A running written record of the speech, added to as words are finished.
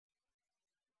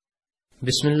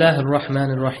Bismillah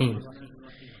ar-Rahman ar-Rahim.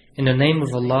 In the name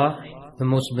of Allah, the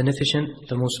most beneficent,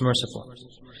 the most merciful.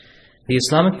 The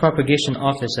Islamic Propagation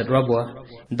Office at Rabwa,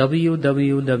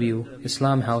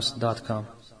 www.islamhouse.com,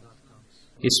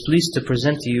 is pleased to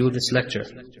present to you this lecture.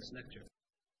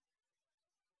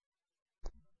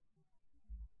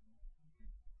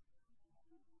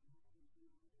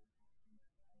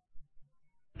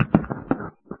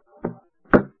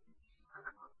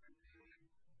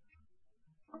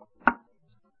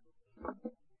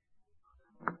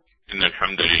 إن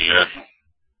الحمد لله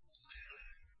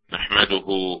نحمده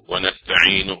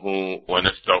ونستعينه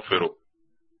ونستغفره،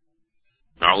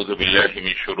 نعوذ بالله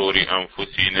من شرور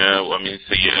أنفسنا ومن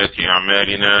سيئات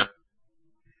أعمالنا،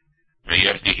 من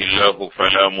يهده الله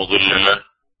فلا مضل له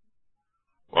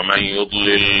ومن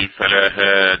يضلل فلا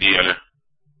هادي له.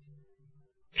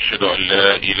 أشهد أن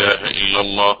لا إله إلا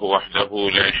الله وحده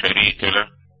لا شريك له،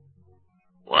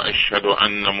 وأشهد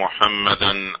أن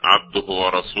محمدا عبده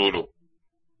ورسوله.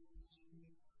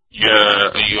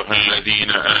 يا أيها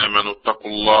الذين آمنوا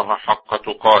اتقوا الله حق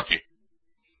تقاته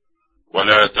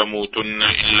ولا تموتن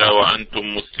إلا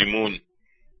وأنتم مسلمون.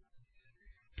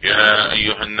 يا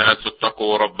أيها الناس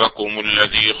اتقوا ربكم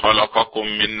الذي خلقكم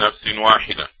من نفس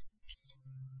واحدة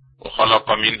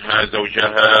وخلق منها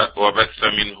زوجها وبث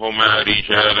منهما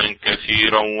رجالا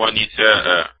كثيرا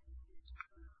ونساء،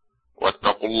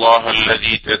 واتقوا الله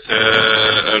الذي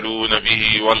تساءلون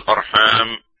به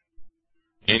والأرحام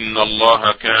إن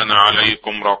الله كان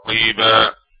عليكم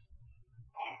رقيبا.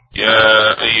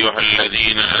 يا أيها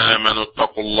الذين آمنوا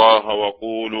اتقوا الله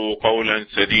وقولوا قولا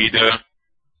سديدا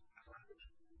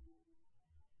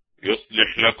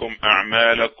يصلح لكم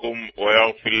أعمالكم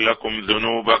ويغفر لكم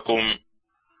ذنوبكم،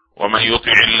 ومن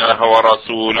يطع الله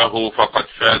ورسوله فقد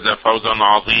فاز فوزا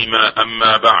عظيما.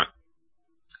 أما بعد،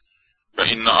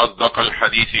 فإن أصدق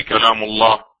الحديث كلام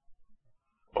الله،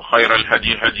 وخير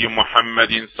الهدي هدي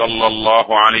محمد صلى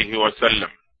الله عليه وسلم،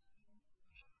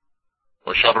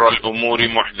 وشر الأمور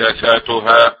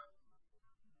محدثاتها،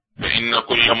 فإن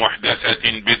كل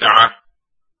محدثة بدعة،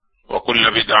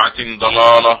 وكل بدعة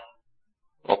ضلالة،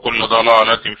 وكل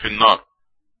ضلالة في النار.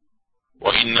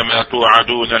 وإنما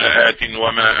توعدون لآت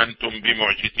وما أنتم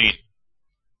بمعجزين.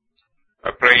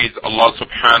 I praise Allah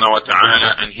subhanahu wa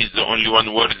ta'ala, and He's the only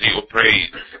one worthy of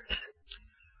praise.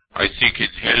 I seek His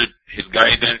help, His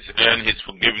guidance, and His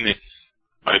forgiveness.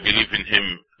 I believe in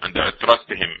Him and I trust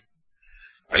Him.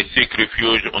 I seek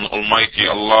refuge on Almighty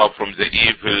Allah from the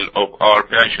evil of our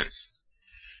passions.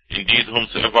 Indeed,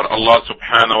 whomsoever Allah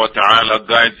subhanahu wa ta'ala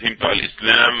guides him to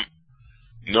Al-Islam,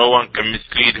 no one can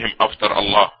mislead him after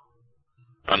Allah.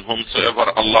 And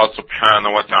whomsoever Allah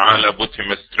subhanahu wa ta'ala put him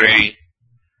astray,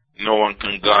 no one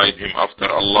can guide him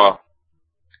after Allah.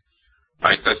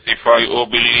 I testify, O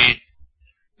believe,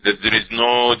 that there is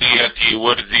no deity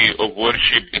worthy of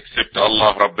worship except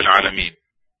Allah Rabbil Alameen.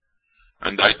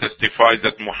 And I testify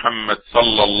that Muhammad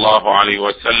sallallahu alayhi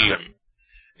wa sallam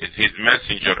is his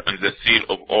messenger and the seal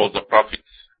of all the prophets.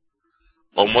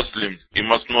 O Muslims, you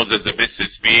must know that the best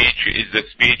speech is the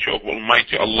speech of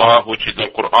Almighty Allah, which is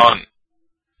the Quran.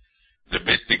 The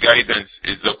best guidance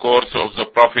is the course of the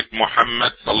Prophet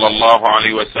Muhammad sallallahu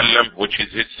alayhi wa sallam, which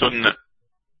is his sunnah.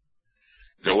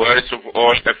 The worst of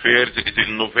all affairs is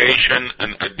innovation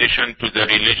and addition to the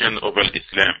religion of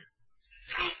Al-Islam.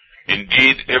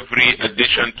 Indeed, every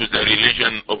addition to the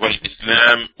religion of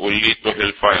Al-Islam will lead to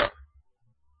hellfire.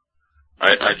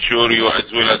 I adjure you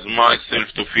as well as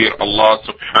myself to fear Allah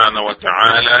subhanahu wa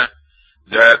ta'ala,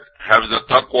 that have the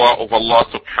taqwa of Allah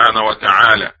subhanahu wa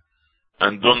ta'ala,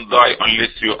 and don't die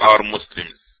unless you are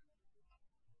Muslims.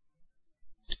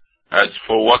 As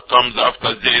for what comes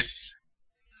after this,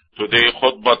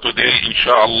 khutbah today,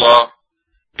 inshallah,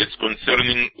 is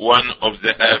concerning one of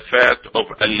the afat of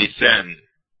al-lisan,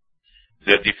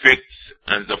 the defects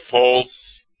and the faults,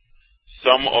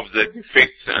 some of the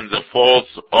defects and the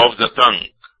faults of the tongue.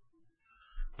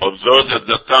 Observe that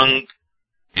the tongue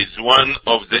is one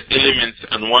of the elements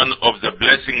and one of the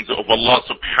blessings of Allah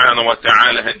subhanahu wa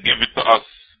ta'ala had given to us.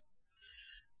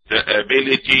 The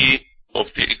ability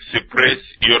of to express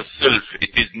yourself,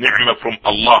 it is ni'mah from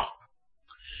Allah.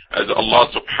 As Allah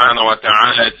subhanahu wa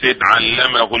ta'ala said,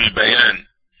 عَلَّمَهُ الْبَيَانِ,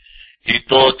 He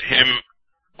taught him,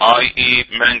 i.e.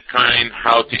 mankind,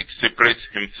 how to express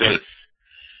himself.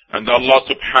 And Allah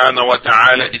subhanahu wa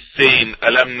ta'ala is saying,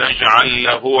 أَلَمْ نَجْعَلْ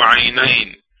لَهُ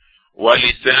عَيْنَيْنِ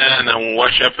وَلِسَانًا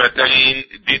وَشَفَتَيْنِ,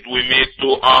 Did we make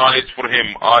two eyes for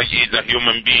him, i.e. the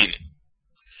human being,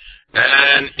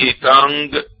 and a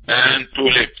tongue and two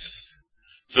lips.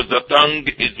 So the tongue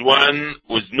is one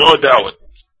with no doubt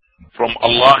from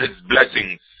Allah's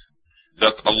blessings,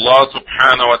 that Allah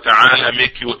subhanahu wa ta'ala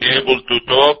make you able to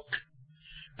talk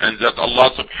and that Allah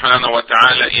subhanahu wa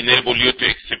ta'ala enable you to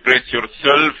express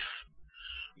yourself.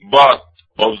 But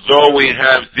although we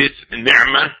have this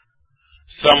ni'mah,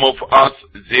 some of us,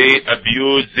 they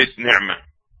abuse this ni'mah.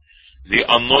 They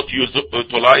are not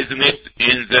utilizing it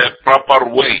in the proper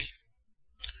way.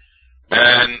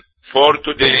 And for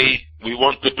today, we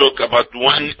want to talk about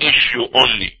one issue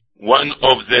only, one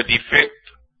of the defect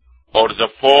or the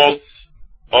faults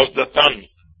of the tongue.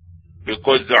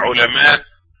 Because the ulama,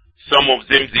 some of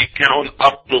them, they count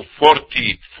up to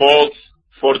 40 faults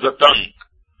for the tongue.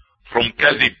 From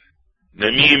kadhib,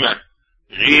 namima,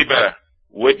 ghiba,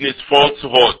 witness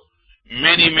falsehood,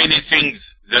 many things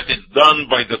that is done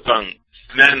by the tongue.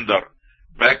 Slander,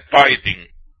 backbiting,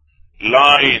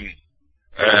 lying,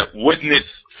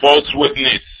 false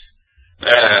witness,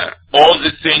 all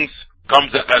these things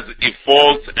comes as a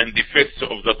faults and defects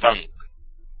of the tongue.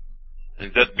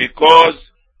 And that because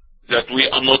that we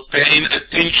are not paying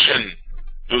attention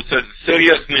to the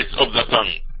seriousness of the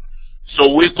tongue.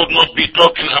 So we could not be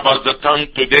talking about the tongue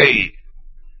today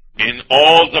in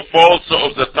all the faults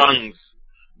of the tongues,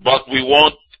 but we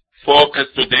want to focus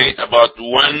today about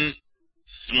one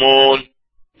small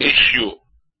issue.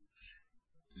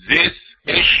 This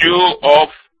issue of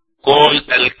called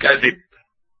al-kadhib,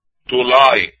 to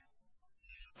lie.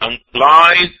 And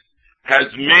lies has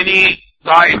many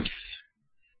types.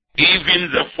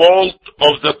 Even the fault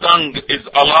of the tongue is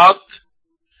a lot.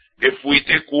 If we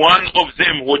take one of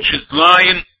them, which is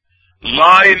lying,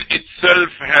 lying itself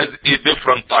has a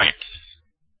different types.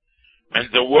 And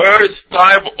the worst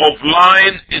type of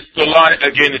lying is to lie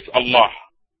against Allah.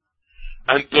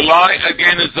 And to lie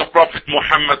against the Prophet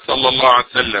Muhammad sallallahu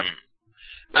alaihi wasallam.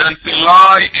 And to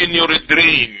lie in your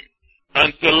dream.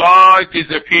 And to lie to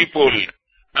the people.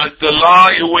 And to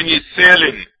lie when you're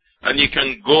selling. And you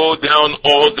can go down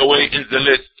all the way in the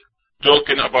list,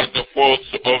 talking about the faults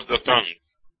of the tongue.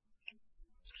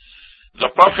 The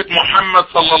Prophet Muhammad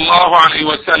sallallahu alaihi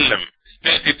wasallam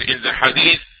stated in the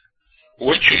hadith,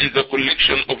 which is the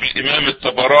collection of Imam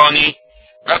al-Tabarani,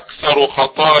 أكثر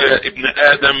خطايا ابن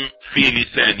آدم في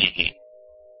لسانه.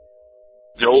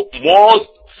 The most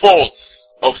faults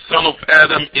of son of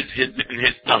Adam is in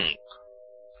his tongue.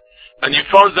 And he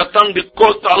found the tongue it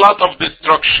caused a lot of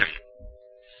destruction.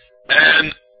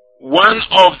 And one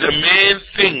of the main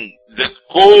things that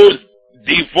caused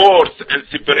divorce and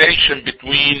separation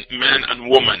between man and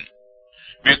woman,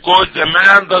 because the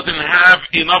man doesn't have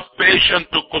enough patience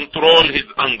to control his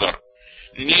anger.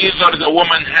 Neither the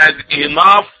woman has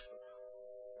enough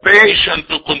patience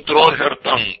to control her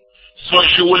tongue. So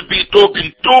she will be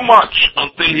talking too much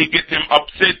until he gets him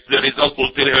upset. The result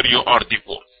will tell her you are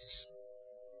divorced.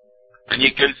 And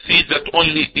you can see that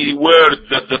only a word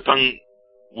that the tongue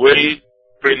will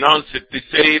pronounce it to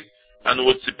say it and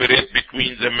will separate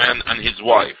between the man and his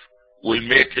wife, will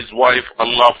make his wife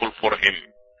unlawful for him.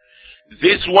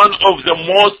 This one of the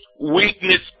most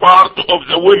weakness part of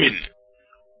the women,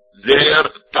 their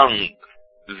tongue.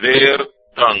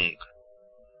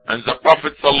 And the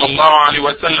Prophet sallallahu alaihi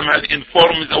wasallam had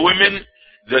informed the women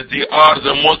that they are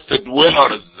the most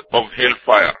dwellers of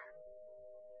hellfire.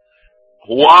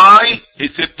 Why? He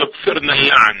said, تكفرن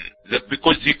اللعن, that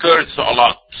because they curse a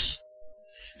lot.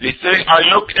 They say, I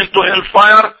look into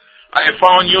hellfire, I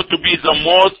found you to be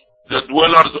the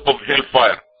dwellers of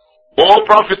hellfire. O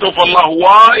Prophet of Allah,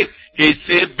 why? He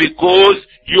said, because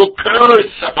you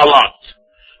curse a lot.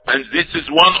 And this is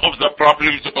one of the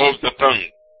problems of the tongue.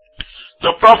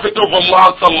 The Prophet of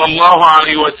Allah sallallahu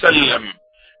alayhi wa sallam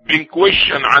been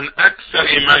questioned عن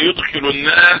أكثر ما يدخل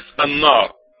الناس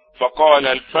النار فقال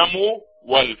الفم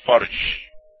والفرج.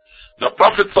 The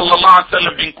Prophet sallallahu alayhi wa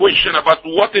sallam been questioned about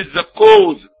what is the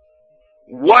cause,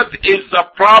 what is the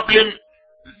problem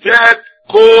that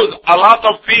cause a lot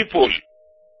of people.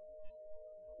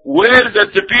 Where is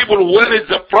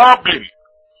the problem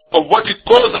of what it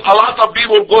caused a lot of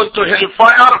people going to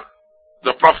hellfire?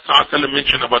 The Prophet ﷺ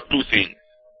mentioned about two things.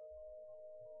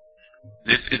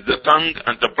 This is the tongue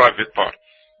and the private parts.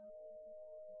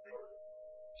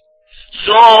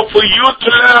 So for you to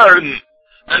learn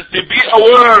and to be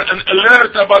aware and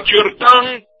alert about your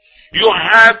tongue, you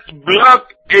have to block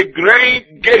a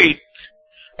great gate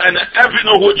and an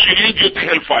avenue which leads you to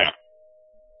hellfire.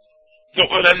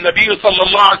 سئل النبي صلى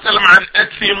الله عليه وسلم عن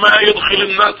أكثر ما يدخل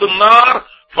الناس النار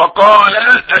فقال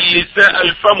اللسان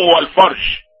الفم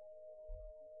والفرج.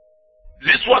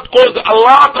 This what caused a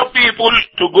lot of people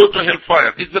to go to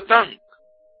hellfire is the tongue.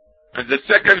 And the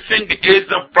second thing is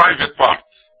the private parts.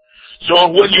 So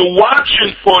when you're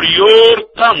watching for your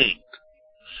tongue,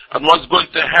 and what's going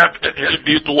to help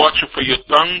you to watch for your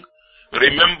tongue,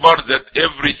 remember that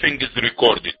everything is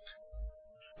recorded.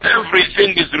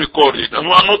 Everything is recorded. And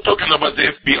we are not talking about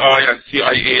the FBI and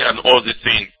CIA and all these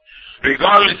things.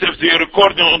 Regardless if they are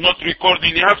recording or not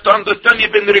recording, you have to understand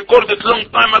you've been recorded long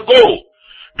time ago.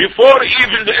 Before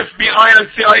even the FBI and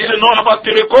CIA know about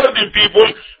the recording people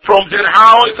from their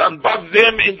house and bug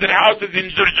them in their houses,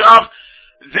 in their jobs.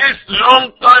 This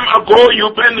long time ago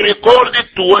you've been recorded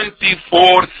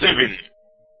 24/7.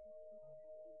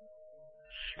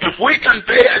 If we can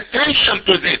pay attention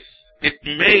to this, it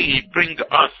may bring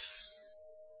us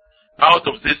out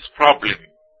of this problem.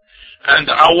 And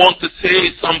I want to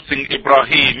say something,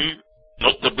 Ibrahim,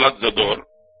 not the Bladzador,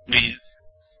 please.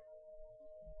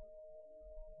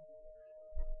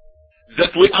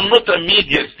 That we are not a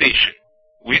media station.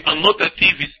 We are not a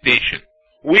TV station.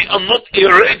 We are not a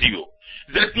radio.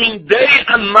 That means day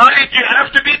and night you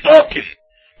have to be talking.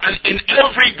 And in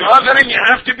every gathering you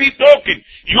have to be talking.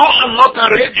 You are not a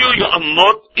radio, you are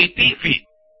not a TV.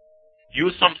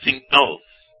 You something else.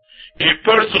 A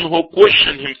person who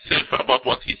questions himself about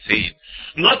what he says.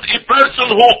 Not a person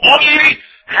who only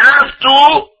have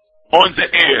to on the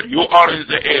air. You are in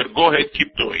the air. Go ahead,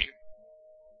 keep doing.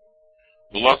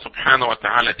 Allah subhanahu wa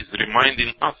ta'ala is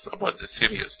reminding us about the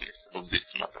seriousness of this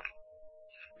matter.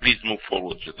 Please move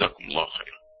forward. Jazakumullah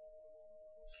khair.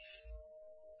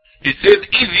 He said,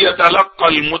 إذ يتلقى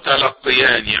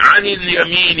المتلقيان عن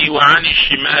اليمين وعن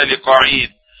الشمال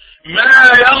قعيد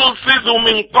ما يلفظ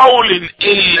من قول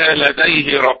إلا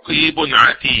لديه رقيب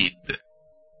عتيد.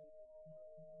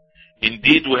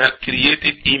 Indeed, we have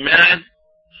created Iman,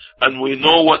 and we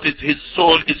know what is his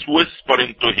soul is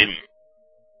whispering to him.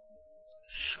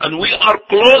 And we are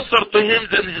closer to him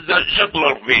than his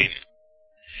jugular vein.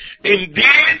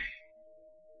 Indeed,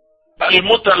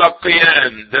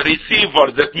 Al-Mutalaqiyan, the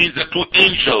receiver, that means the two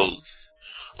angels,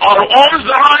 are on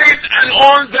the right and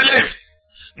on the left.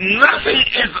 Nothing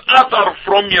is uttered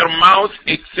from your mouth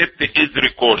except it is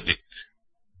recorded.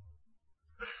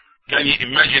 Can you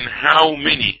imagine how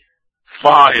many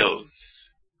files,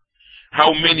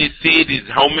 how many CDs,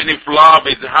 how many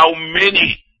floppies, how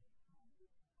many?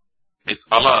 It's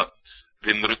a lot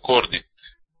been recorded.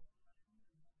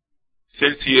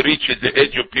 Since you reach the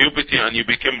age of puberty and you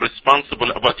become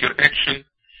responsible about your action,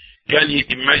 can you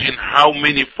imagine how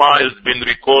many files been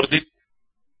recorded?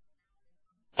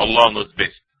 Allah knows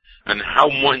best. And how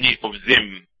many of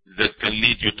them that can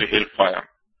lead you to hellfire.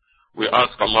 We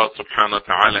ask Allah subhanahu wa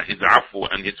ta'ala his afu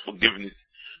and his forgiveness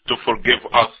to forgive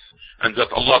us, and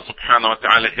that Allah subhanahu wa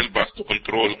ta'ala help us to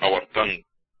control our tongue.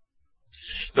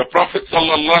 The Prophet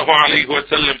sallallahu alayhi wa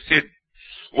sallam said,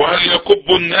 وَهَلْ يَكُبُّ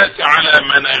النَّاسِ عَلَى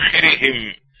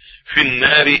مَنَاخِرِهِمْ فِي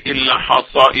النَّارِ إِلَّا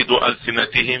حَصَائِدُ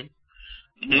أَلْسِنَتِهِمْ.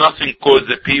 Nothing causes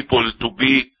the people to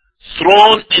be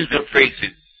thrown in their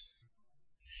faces.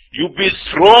 You be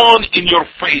thrown in your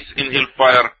face in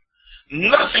hellfire.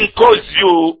 Nothing causes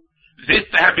you this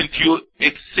to happen to you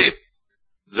except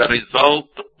the result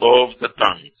of the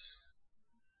tongue.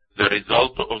 The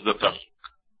result of the tongue.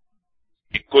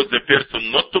 Because the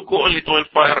person not to go only to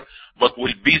hellfire, but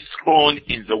will be thrown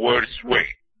in the worst way.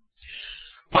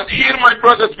 But here, my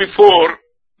brothers, before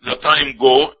the time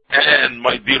go, and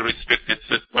my dear respected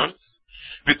sisters,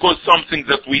 because something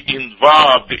that we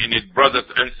involved in it, brothers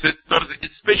and sisters,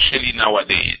 especially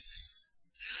nowadays.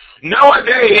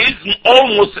 Nowadays,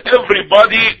 almost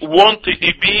everybody wants to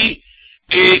be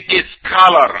a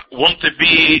scholar, want to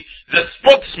be the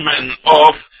spokesman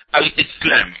of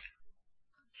Al-Islam.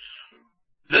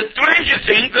 The strangest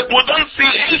thing that we don't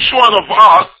see each one of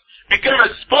us become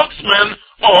a spokesman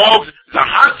of the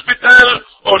hospital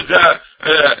or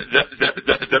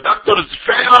the doctor's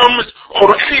firms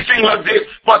or anything like this,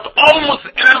 but almost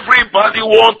everybody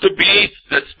wants to be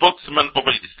the spokesman of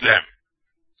Islam.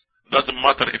 Doesn't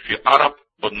matter if you're Arab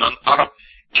or non-Arab.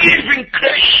 Even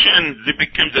Christians, they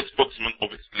become the spokesman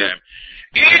of Islam.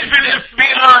 Even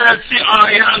FBI and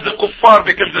CIA and the kuffar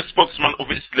become the spokesman of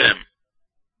Islam.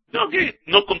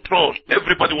 No control.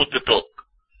 Everybody wants to talk.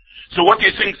 So what do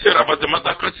you think, sir, about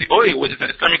democracy? Oh, what is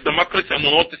the Islamic democracy and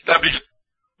not established?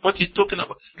 What are you talking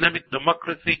about? Islamic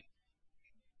democracy?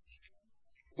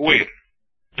 Where?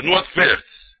 In what verse?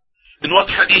 In what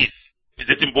hadith? Is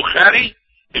it in Bukhari?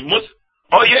 In Muslim?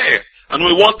 Oh yeah. And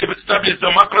we want to establish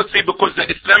democracy because the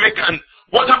Islamic, and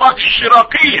what about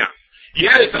Ishtirakiyya?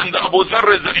 Yes, and Abu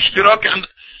Dharr is the Ishtiraki, and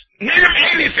name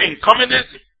anything.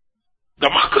 Communism,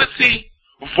 democracy,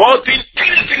 voting,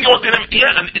 anything you want to name.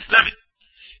 Yeah, and Islamic.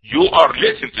 You are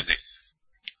listening to this.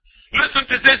 Listen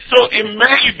to this so it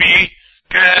maybe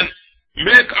can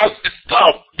make us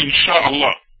stop,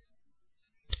 inshallah.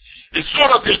 In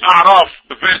Surah Al-A'raf,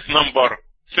 verse number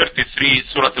 33,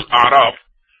 Surah Al-A'raf,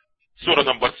 Surah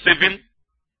number 7,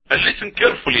 and listen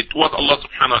carefully to what Allah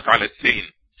subhanahu wa ta'ala is saying.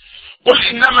 قل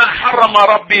إنما حرم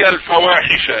ربي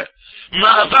الفواحش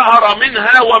ما ظهر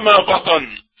منها وما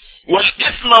بطن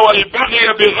والإثم والبغي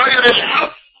بغير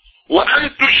الحق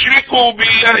وأن تشركوا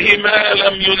بالله ما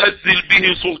لم ينزل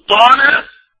به سلطانا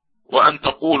وأن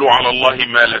تقولوا على الله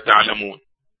ما لا تعلمون.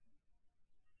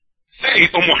 Say,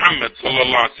 O Muhammad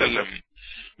sallallahu alaihi wasallam,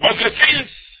 but the things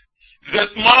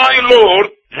that my Lord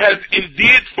has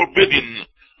indeed forbidden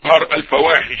are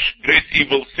al-fawahish, great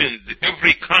evil sins,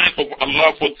 every kind of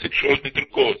unlawful sexual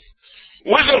intercourse,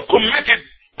 whether committed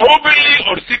openly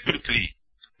or secretly,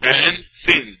 and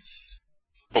sins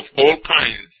of all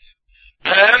kinds,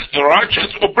 and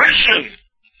righteous oppression,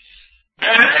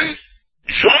 and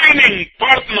joining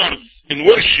partners in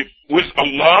worship with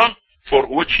Allah for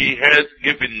which He has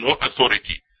given no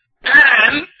authority.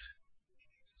 And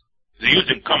they're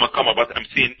using comma, but I'm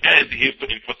saying and here to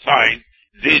emphasize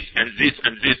this and this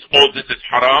and this, all this is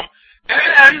haram.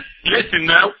 And listen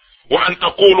now, وَأَن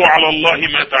تَقُولُوا عَلَى اللَّهِ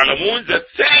مَا تَعْلَمُونَ, that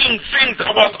saying things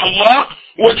about Allah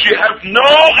which you have no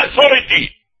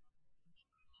authority.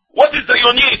 What is the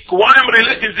unique? Why I'm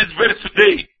relating this verse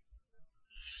today?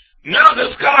 Now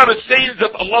the scholar is saying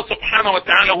that Allah subhanahu wa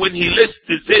ta'ala, when He lists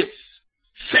this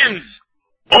sins,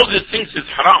 all these things is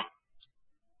haram.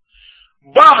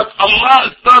 But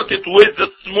Allah started with the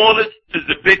smallest to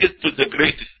the biggest to the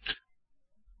greatest.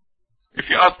 If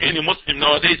you ask any Muslim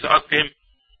nowadays, ask him,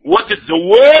 what is the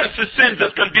worst sin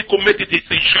that can be committed? He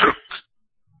says shirk.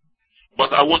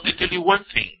 But I want to tell you one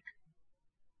thing.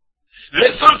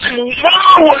 There's something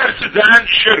more worse than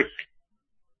shirk.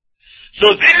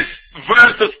 So this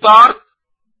verse starts,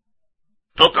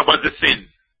 talk about the sin.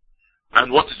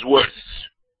 And what is worse?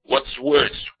 What's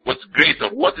worse? What's greater?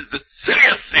 What is the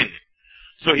serious sin?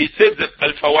 So he said that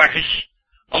al-fawahish,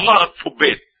 Allah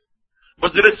forbid.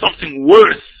 But there is something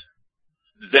worse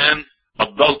than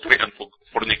adultery and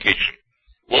fornication.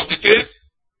 What it is?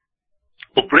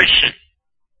 Oppression.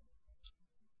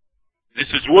 This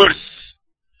is worse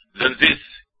than this.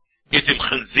 Eating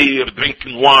khanzir,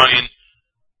 drinking wine,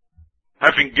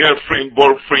 having girlfriend,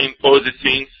 boyfriend, all these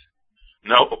things.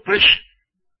 Now oppression.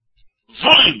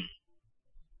 Zulm.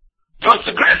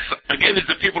 Transgress against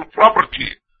the people's property.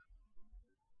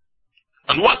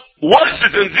 And what worse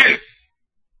than this?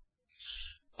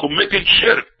 Committing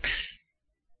shirk.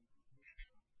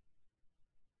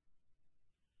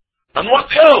 And what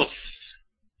else?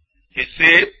 He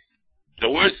said, the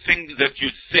worst thing that you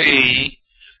say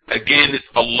against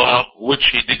Allah, which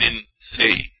He didn't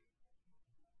say.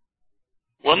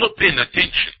 We're not paying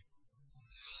attention.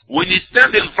 When you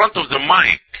stand in front of the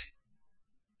mic,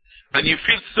 and you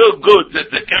feel so good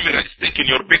that the camera is taking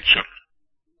your picture,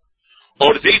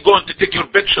 or they going to take your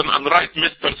picture and write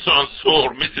Mr. So-and-so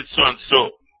or Mrs. So-and-so,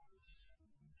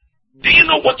 do you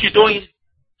know what you're doing?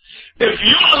 If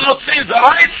you are not saying the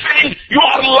right thing, you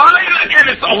are lying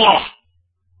against Allah.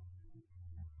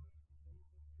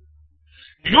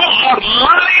 You are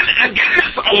lying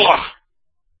against Allah.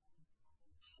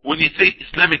 When you say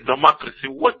Islamic democracy,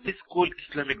 what is called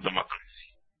Islamic democracy?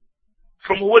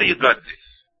 From where you got this?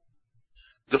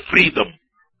 The freedom,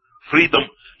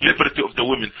 liberty of the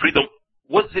women, freedom.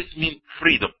 What does this mean,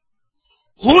 freedom?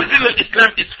 Who in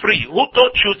Islam is free? Who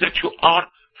taught you that you are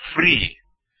free?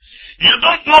 You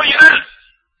don't know yet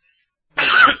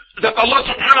that Allah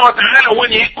subhanahu wa ta'ala,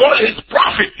 when He called His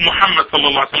Prophet Muhammad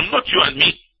sallallahu alaihi wasallam, not you and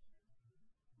me,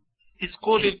 He's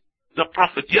calling the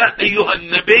Prophet, Ya ayyuha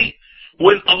nabi,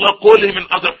 when Allah called him in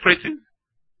other phrases,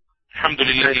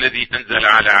 Alhamdulillah alladhi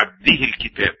anzala ala abdihi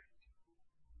al-kitab.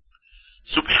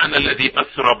 Subhana alladhi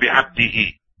asra bi'abdihi.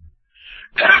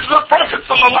 That is the Prophet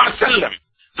sallallahu alaihi wasallam,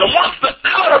 the most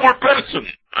honorable person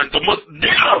and the most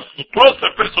dear, closer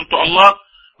person to Allah.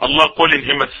 Allah calling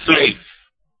him a slave.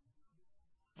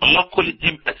 Allah calling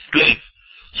him a slave.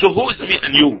 So who is me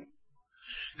and you?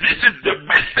 This is the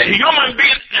best a human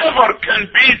being ever can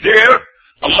be there.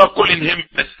 Allah calling him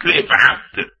a slave,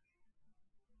 abd.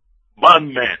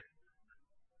 Bondman.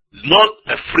 Not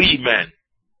a free man.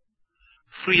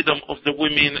 Freedom of the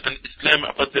women and Islam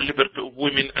about the liberty of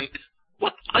women and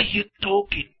what are you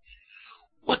talking?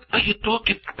 What are you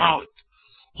talking about?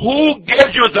 Who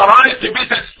gave you the right to be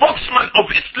the spokesman of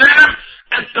Islam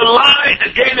and to lie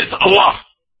against Allah?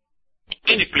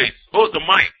 Any place. Oh, the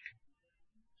mic.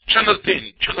 Channel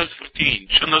 10, Channel 15,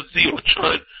 Channel 0,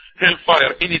 Channel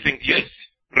Hellfire, anything. Yes.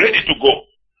 Ready to go.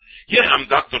 Yeah, I'm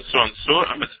Dr. So-and-so.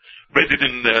 I'm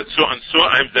President so-and-so.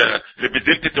 I'm the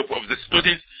representative of the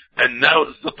students. And now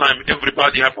is the time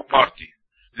everybody have a party.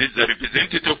 This is the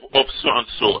representative of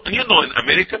so-and-so. And you know, in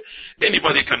America,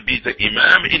 anybody can be the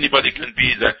imam, anybody can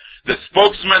be the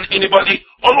spokesman, anybody.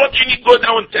 All what you need, go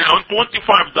downtown,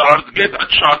 $25, get a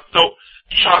shot. So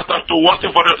charter to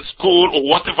whatever school or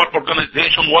whatever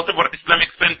organization, whatever Islamic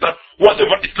center,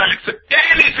 whatever Islamic center,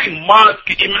 anything,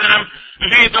 mosque, imam,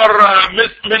 leader,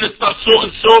 minister, so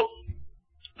and so,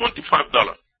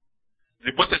 $25.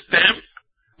 They put a stamp,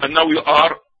 and now you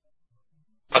are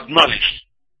acknowledged.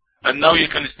 And now you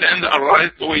can stand and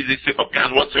right away. They say, okay,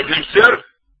 and what's your name, sir?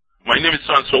 My name is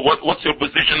so and so. What's your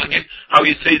position again? How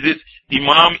you say this?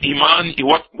 Imam, Iman,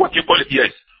 what you call it?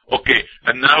 Yes. Okay.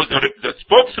 And now the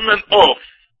spokesman of,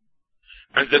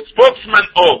 and the spokesman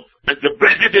of, and the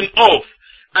president of,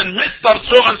 and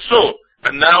Mr. So and so.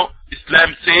 And now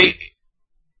Islam say,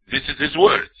 this is his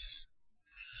words.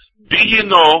 Do you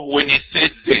know when he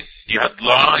said this, you had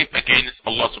lied against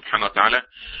Allah subhanahu wa ta'ala?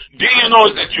 Do you know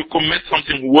that you commit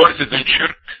something worse than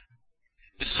shirk?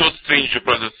 It's so strange,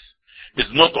 brothers. It's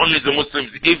not only the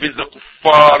Muslims, even the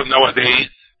kuffar nowadays,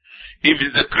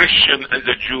 even the Christian and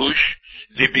the Jewish,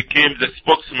 they became the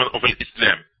spokesman of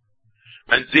Islam.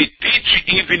 And they teach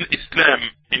even Islam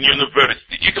in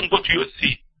university. You can go to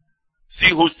USC,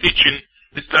 see who's teaching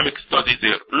Islamic studies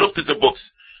there. Look at the books.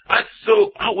 I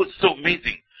was so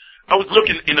amazing. I was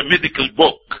looking in a medical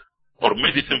book, or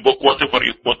medicine book, whatever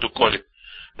you want to call it.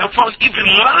 I found even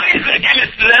lies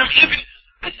against Islam,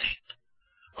 I said,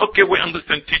 okay, we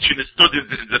understand teaching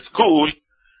students in the school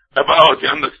about, you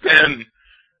understand,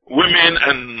 women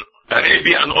and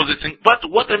Arabia and all these things, but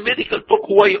what a medical book,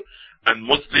 who are you? And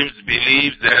Muslims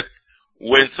believe that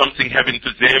when something happened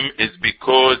to them is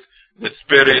because the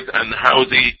spirit and how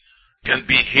they can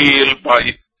be healed by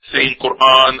saying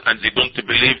Quran, and they don't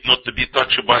believe not to be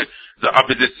touched by the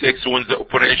opposite sex when the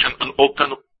operation and all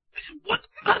kind of, what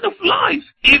kind of lies?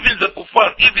 Even the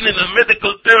kuffar, even in a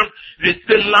medical term, they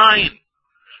still lying.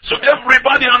 So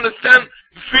everybody understand,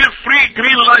 feel free,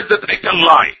 green light that I can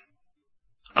lie.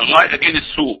 And lie against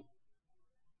who?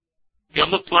 You're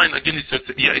not lying against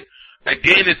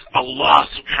against Allah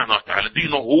subhanahu wa ta'ala. Do you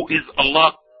know who is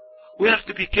Allah? We have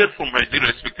to be careful, my dear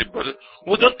respected brothers.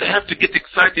 We don't have to get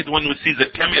excited when we see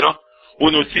the camera,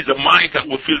 when we see the mic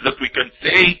and we feel that we can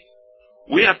say.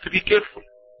 We have to be careful.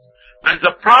 And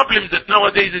the problem that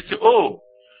nowadays is, oh,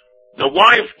 the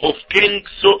wife of King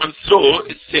so and so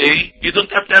say you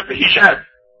don't have to have a hijab.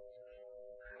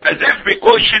 As if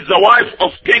because she's the wife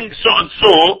of King so and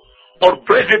so or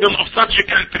president of such a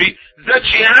country that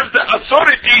she has the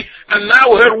authority, and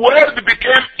now her word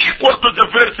became equal to the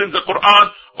verse in the Quran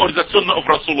or the Sunnah of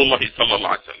Rasulullah sallallahu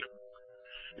alaihi wasallam.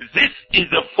 This is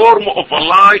a form of a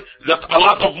lie that a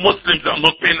lot of Muslims are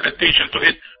not paying attention to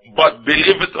it, but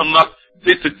believe it or not,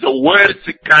 this is the worst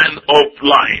kind of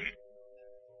lying.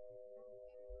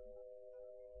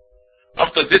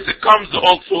 After this comes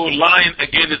also lying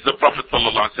against the Prophet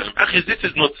sallallahu alaihi wasallam. Akhi, this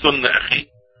is not sunnah, akhi.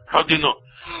 How do you know?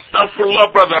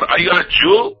 Astaghfirullah, brother, are you a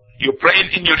Jew? You praying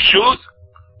in your shoes?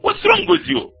 What's wrong with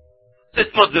you?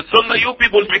 That's not the sunnah. You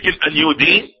people making a new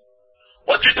deen.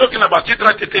 What you talking about? You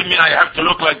try to tell me I have to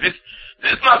look like this.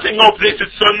 There's nothing of this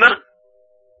is sunnah.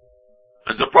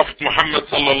 And the Prophet Muhammad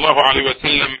sallallahu alaihi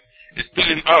wasallam is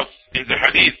telling us in the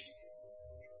hadith,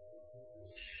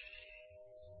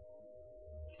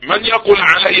 من يقول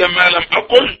علي ما لم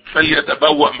أقل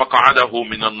فليتبوأ مقعده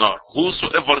من النار.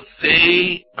 Whosoever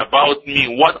say about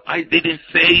me what I didn't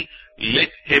say, let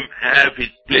him have his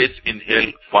place in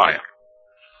hellfire.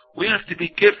 We have to be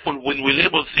careful when we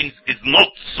label things is not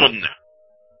sunnah.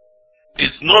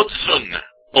 It's not sunnah.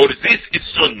 Or this is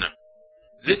sunnah.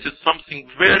 This is something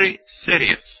very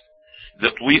serious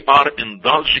that we are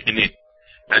indulged in it.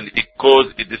 And it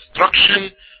causes a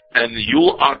destruction, and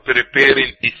you are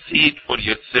preparing a seed for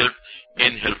yourself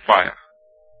in hellfire.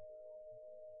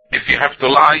 If you have to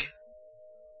lie,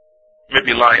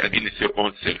 maybe lie against your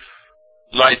own self.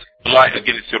 Lie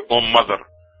against your own mother.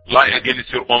 Lie against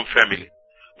your own family.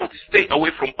 But stay away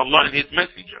from Allah and His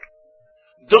Messenger.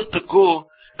 Don't go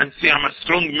and say I'm a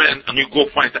strong man and you go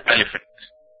find an elephant.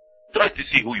 Try to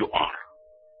see who you are.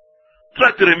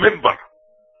 Try to remember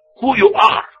who you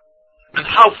are and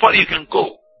how far you can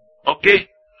go. Okay?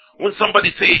 When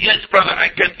somebody say, yes brother, I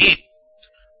can eat.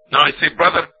 Now I say,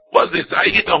 brother, what's this? I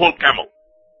eat a whole camel.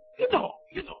 You know.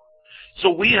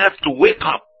 So we have to wake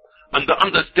up and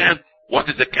understand what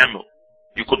is a camel.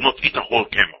 You could not eat a whole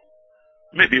camel.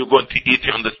 Maybe you're going to eat,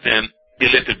 you understand, a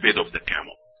little bit of the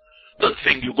camel. Don't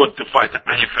think you're going to fight an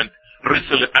elephant,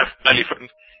 wrestle an elephant.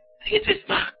 It is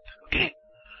not. Okay?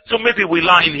 So maybe we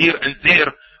lie in here and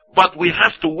there, but we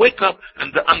have to wake up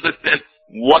and understand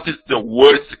what is the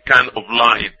worst kind of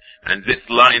lying. And this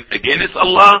lying against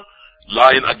Allah,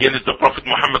 lying against the Prophet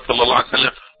Muhammad sallallahu alaihi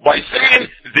wasallam, by saying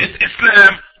this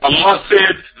Islam, Allah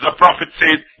said, the Prophet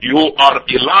said, you are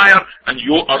a liar and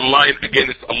you are lying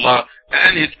against Allah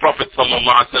and His Prophet sallallahu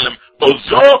alaihi wasallam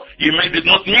Although you may did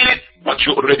not mean it, but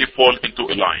you already fall into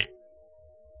a lie.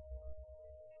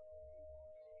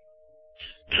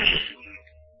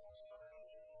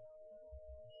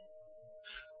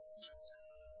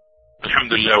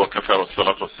 الحمد لله وكفى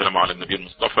والصلاة والسلام على النبي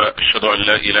المصطفى. أشهد أن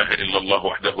لا إله إلا الله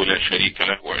وحده لا شريك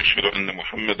له وأشهد أن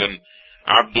محمدا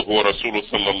عبده ورسوله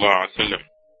صلى الله عليه وسلم.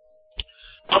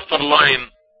 After lying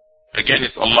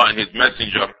against Allah and His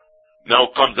Messenger, now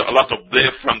comes a lot of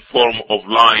different form of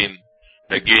lying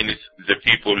against the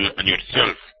people and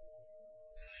yourself.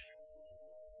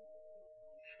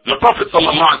 The Prophet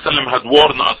ﷺ had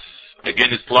warned us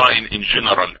against lying in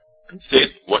general and said,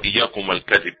 وَإِيَّاكُمَ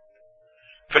الْكَذِبِ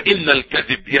فإن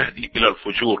الكذب يهدي إلى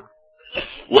الفجور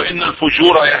وإن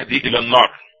الفجور يهدي إلى النار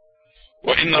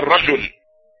وإن الرجل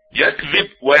يكذب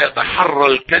ويتحرى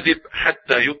الكذب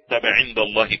حتى يكتب عند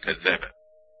الله كذابا.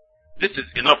 This is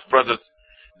enough, brothers,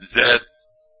 that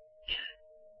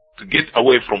to get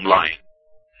away from lying.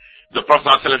 The Prophet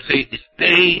ﷺ says,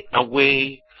 stay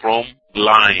away from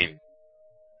lying,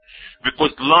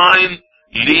 because lying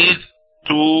leads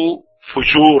to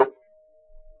fujur,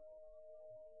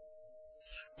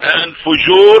 and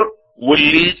fujur will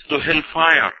lead to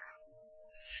hellfire.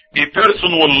 A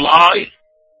person will lie,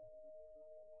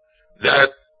 that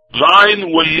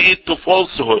lying will lead to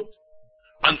falsehood,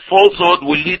 and falsehood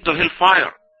will lead to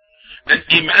hellfire. And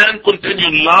a man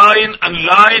continue lying and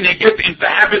lying, he gets in the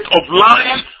habit of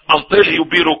lying until he will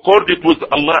be recorded with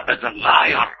Allah as a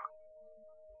liar.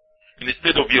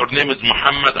 Instead of your name is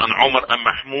Muhammad and Umar and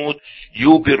Mahmoud,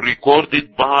 you be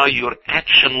recorded by your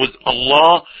action with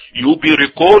Allah. You be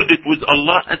recorded with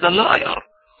Allah as a liar.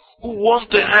 Who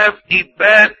want to have a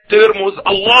bad term with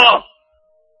Allah?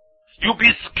 You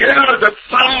be scared that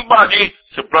somebody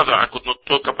say, brother, I could not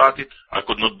talk about it. I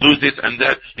could not do this and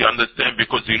that. You understand?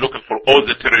 Because you're looking for all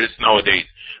the terrorists nowadays.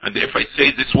 And if I say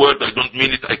this word, I don't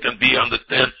mean it. I can be,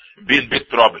 understand, be in big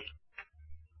trouble.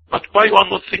 But why you are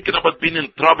not thinking about being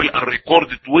in trouble and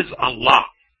record it with Allah?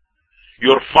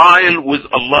 Your file with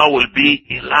Allah will be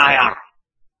a liar.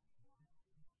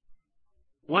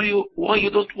 Why you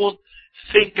don't want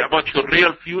to think about your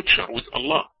real future with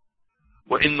Allah?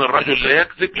 وَإِنَّ الرَّجُلَ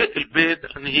لَيَكْذِبْ, little bit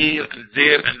and here and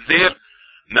there and there.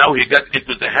 Now he got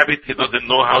into the habit, he doesn't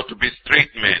know how to be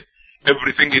straight man.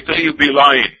 Everything he tell you be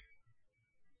lying.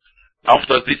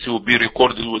 After this he will be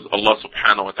recorded with Allah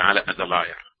subhanahu wa ta'ala as a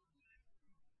liar.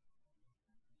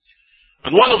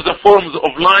 And one of the forms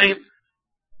of lying,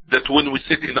 that when we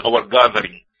sit in our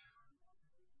gathering,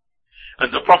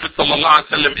 and the Prophet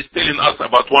ﷺ is telling us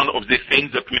about one of the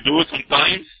things that we do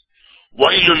sometimes,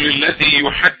 وَيْلٌ لِلَّذِي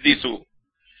يُحَدِّثُ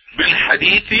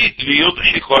بِالْحَدِيثِ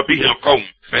لِيُضْحِكَ بِهِ الْقَوْمِ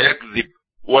فَيَكْذِبْ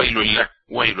وَيْلٌ لَهُ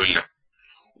وَيْلٌ لَهُ.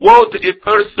 Woe to a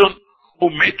person who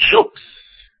makes jokes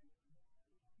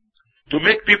to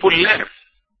make people laugh,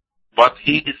 but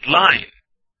he is lying.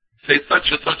 Say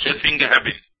such a thing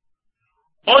happened,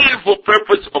 only for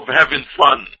purpose of having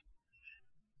fun,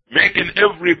 making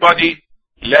everybody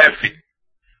laughing,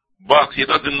 but he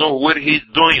doesn't know where he's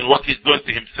doing, what he's doing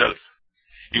to himself.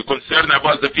 You're concerned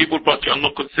about the people, but you're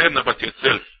not concerned about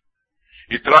yourself.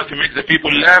 You try to make the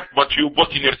people laugh, but you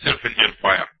putting yourself in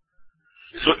hellfire.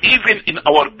 So even in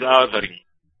our gathering,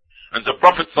 and the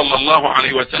Prophet sallallahu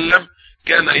alaihi wasallam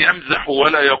كان يمزح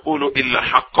ولا يقول إلا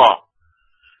حقا.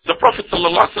 The Prophet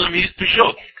sallallahu alaihi wasallam used to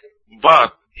joke,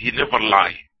 but he never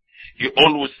lied. He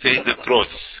always says the truth.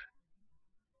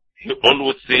 He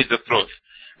always says the truth.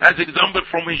 As example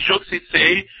from his jokes, he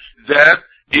say that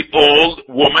the old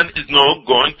woman is not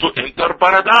going to enter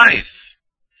paradise.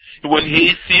 When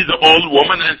he sees the old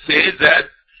woman and says that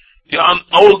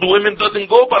old women doesn't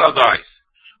go paradise.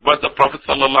 But the Prophet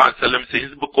ﷺ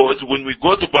says, because when we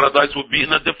go to paradise, we'll be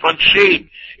in a different shape,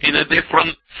 in a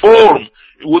different form.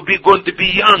 We'll be going to be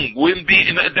young. We'll be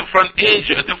in a different age,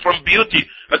 a different beauty,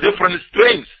 a different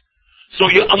strength. So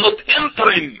you are not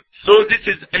entering. So this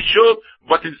is a show,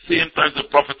 but at the same time the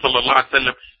Prophet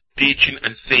ﷺ teaching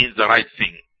and saying the right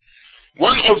thing.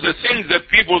 One of the things that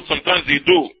people sometimes they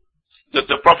do, that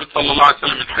the Prophet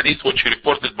ﷺ in hadith which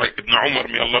reported by Ibn Umar,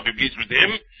 may Allah be pleased with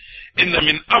him, إن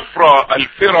من أفرى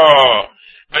الفرى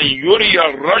أن يري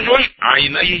الرجل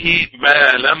عينيه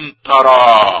ما لم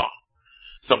ترى.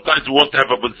 Sometimes we want to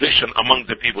have a position among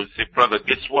the people. Say, brother,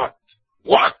 guess what?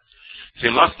 What? Say,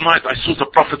 last night I saw the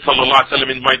Prophet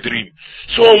ﷺ in my dream.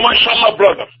 So, mashallah,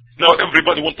 brother. Now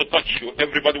everybody want to touch you.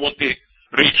 Everybody want to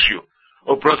reach you.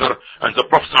 Oh, brother, and the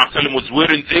Prophet ﷺ was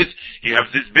wearing this. He has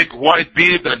this big white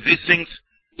beard and these things.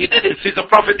 He didn't see the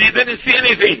Prophet. He didn't see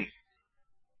anything.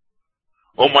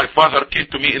 Oh, my father came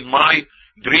to me in my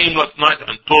dream last night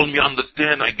and told me,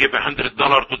 understand, I gave $100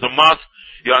 to the mosque,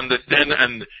 you understand,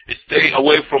 and stay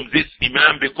away from this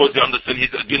imam because you understand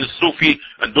he's against Sufi,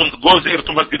 and don't go there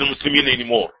to Masjid al-Muslimin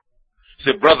anymore.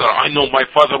 He said, brother, I know my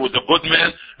father was a good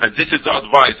man, and this is the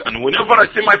advice. And whenever I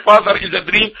see my father in the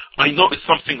dream, I know it's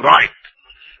something right.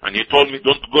 And he told me,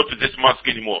 don't go to this mosque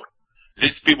anymore.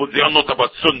 These people, they are not about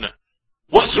Sunnah.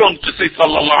 What's wrong to say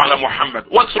Sallallahu Alaihi Muhammad?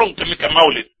 What's wrong to make a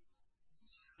Mawlid?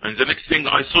 And the next thing,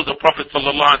 I saw the Prophet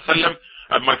Sallallahu Alaihi Wasallam,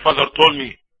 and my father told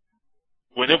me,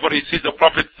 whenever he sees the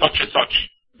Prophet such and such,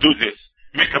 do this,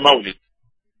 make a Mawlid.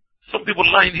 Some people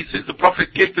lie, he says the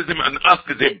Prophet came to them and asked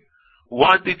them,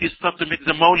 why did he start to make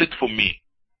the Mawlid for me?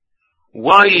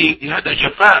 Why he had a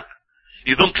jafat?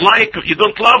 You don't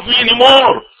love me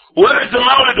anymore. Where is the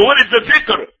Mawlid? Where is the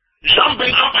dhikr?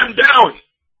 Jumping up and down.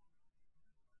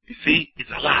 You see, it's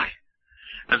a lie.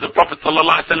 And the Prophet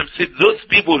ﷺ said, those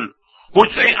people who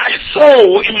say, I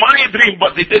saw in my dream,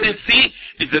 but they didn't see,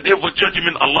 is the day of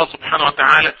judgment. Allah subhanahu wa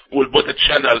ta'ala will put a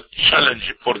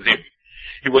challenge for them.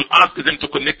 He will ask them to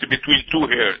connect between two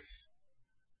hairs.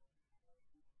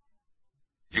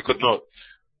 You could not.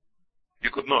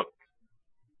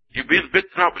 You'll be in big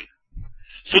trouble.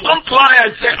 So don't lie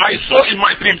and say, I saw in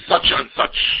my dream such and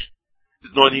such.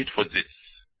 There's no need for this.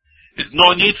 There's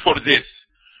no need for this.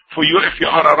 For you, if you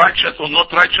are a righteous or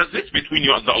not righteous, it's between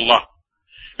you and Allah.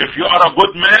 If you are a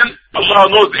good man, Allah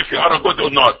knows if you are a good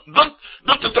or not.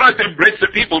 Don't try to embrace the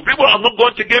people. People are not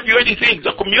going to give you anything.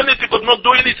 The community could not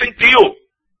do anything to you.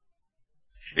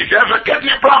 If you have a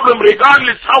kidney problem,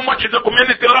 regardless how much the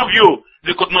community love you,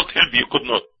 they could not help you, could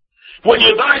not. When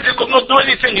you die, they could not do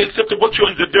anything except to put you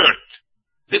in the dirt.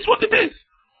 That's what it is.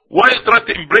 Why try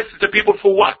to embrace the people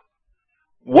for what?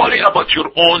 Worry about your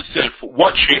own self.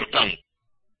 Watch your tongue.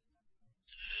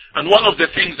 And one of the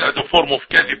things as a form of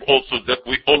kadhib also that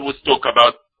we always talk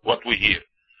about what we hear.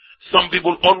 Some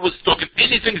people always talk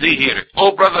anything they hear.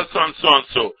 Oh, brother, so and so and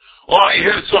so. Oh, I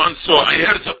hear so and so. I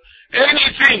hear so.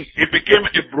 Anything. He became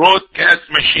a broadcast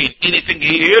machine. Anything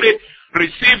he hear it,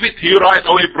 receive it, he right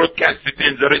away broadcast it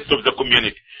in the rest of the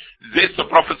community. This the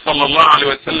Prophet sallallahu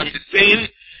alaihi wasallam is saying,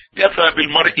 كفى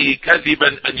بالمرء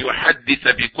كذبا أن يحدث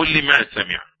بكل ما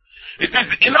سمع. It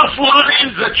is enough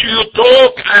lines that you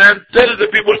talk and tell the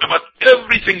people about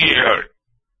everything you heard.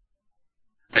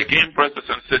 Again, brothers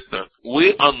and sisters,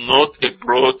 we are not a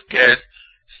broadcast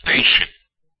station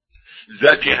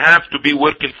that you have to be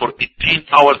working for 18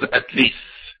 hours at least.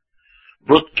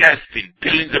 Broadcasting,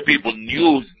 telling the people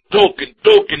news, talking.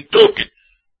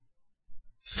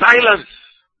 Silence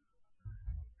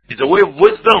is a way of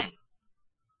wisdom.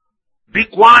 Be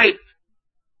quiet.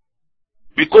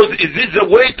 Because is this a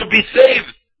way to be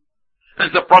saved?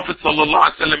 And the Prophet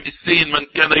ﷺ is saying, من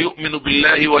كان يؤمن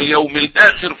بالله واليوم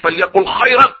الآخر فليقل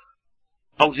خيرا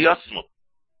أو ليصمت.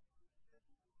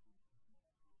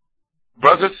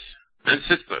 Brothers and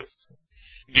sisters,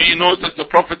 do you know that the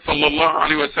Prophet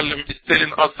ﷺ is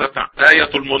telling us that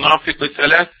ayatul munafiq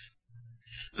ثلاث?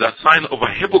 The sign of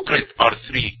a hypocrite are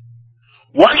three.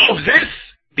 One of this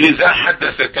is إذا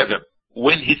حدث كذب.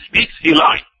 When he speaks, he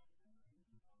lies.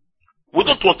 We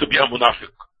don't want to be a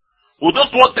munafiq. We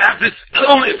don't want to have this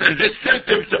illness and this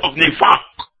symptoms of nifaq.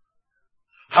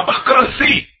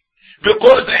 Hypocrisy.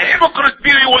 Because the hypocrite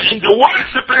people in the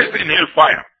worst place in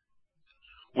hellfire.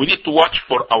 We need to watch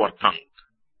for our tongue.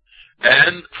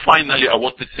 And finally, I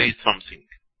want to say something.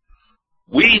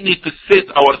 We need to set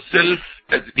ourselves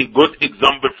as a good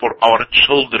example for our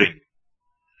children.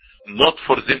 Not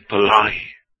for them to lie.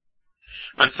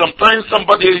 And sometimes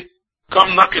somebody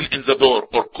come knocking in the door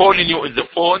or calling you in the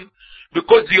phone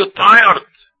because you're tired.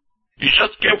 You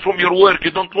just came from your work.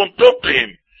 You don't want to talk to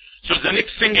him. So the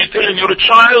next thing you're telling your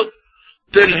child,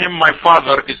 tell him my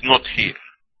father is not here.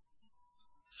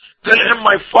 Tell him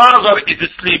my father is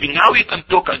sleeping. How you can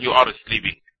talk and you are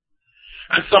sleeping?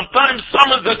 And sometimes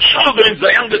some of the children,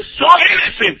 the youngest, so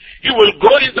innocent, he will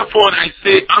go in the phone and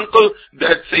say, uncle,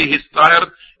 dad say he's tired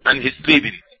and he's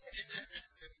sleeping.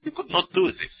 He could not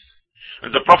do this. And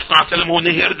the Prophet ﷺ, when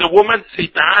he heard the woman say,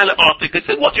 Ta'ala a'tik, he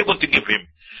said, what are you going to give him?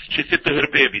 She said to her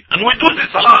baby. And we do this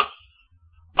a lot.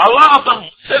 A lot of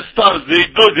sisters, they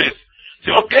do this.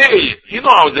 Say, okay, you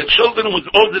know how the children with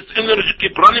all this energy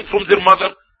keep running from their mother.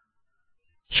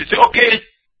 She said, okay,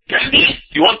 candy,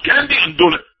 you want candy? And do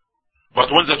it.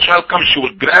 But when the child comes, she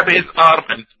will grab his arm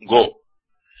and go.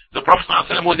 The Prophet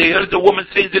ﷺ, when he heard the woman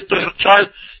saying this to her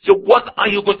child, said, what are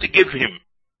you going to give him?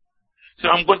 So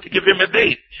I'm going to give him a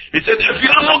date. He said, if you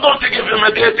are not going to give him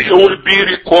a date, it will be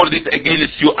recorded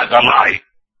against you as a lie.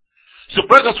 So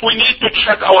brothers, we need to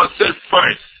check ourselves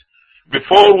first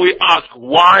before we ask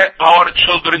why our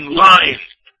children lie.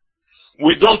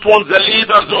 We don't want the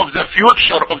leaders of the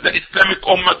future of the Islamic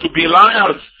Ummah to be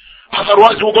liars.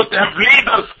 Otherwise we're going to have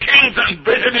leaders, kings and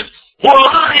presidents who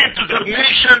lie to their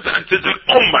nations and to their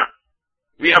Ummah.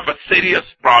 We have a serious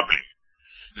problem.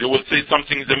 They will say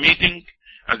something in the meeting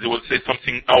and they will say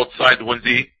something outside when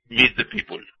they meet the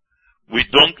people. We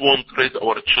don't want to raise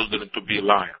our children to be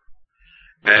liars.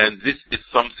 And this is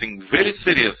something very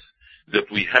serious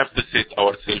that we have to set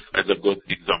ourselves as a good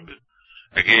example.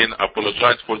 Again, I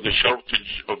apologize for the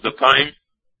shortage of the time,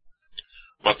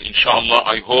 but inshallah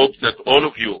I hope that all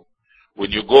of you,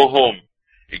 when you go home,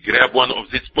 you grab one of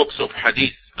these books of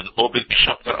hadith and open a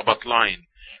chapter about lying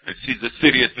and see the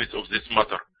seriousness of this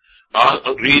matter.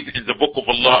 Read in the book of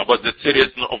Allah about the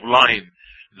seriousness of lying.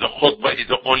 The khutbah is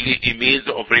only a means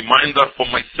of reminder for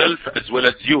myself as well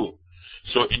as you.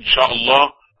 So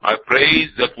inshallah, I pray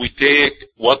that we take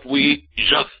what we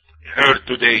just heard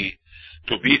today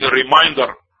to be a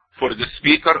reminder for the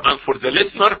speaker and for the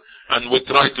listener, and we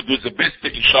try to do the best,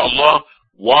 inshallah.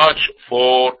 Watch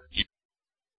for you.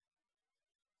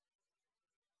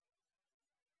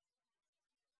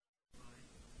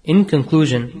 In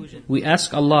conclusion, we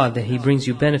ask Allah that He brings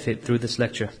you benefit through this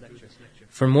lecture.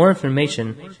 For more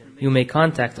information, you may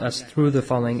contact us through the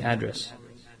following address.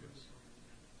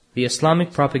 The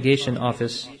Islamic Propagation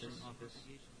Office,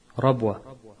 Rabwa,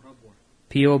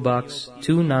 P.O. Box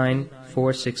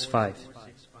 29465,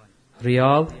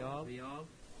 Riyadh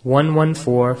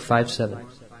 11457,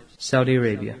 Saudi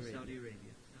Arabia.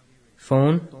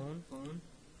 Phone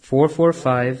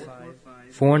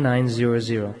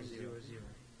 445-4900.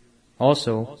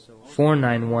 Also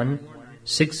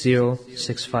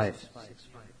 491-6065.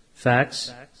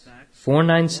 Fax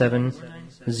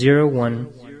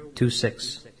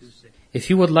 497-0126. If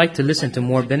you would like to listen to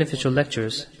more beneficial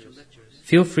lectures,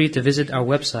 feel free to visit our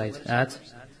website at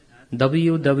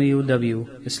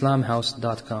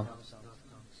www.islamhouse.com.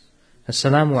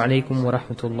 Assalamu alaikum wa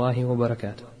rahmatullahi wa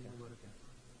barakatuh.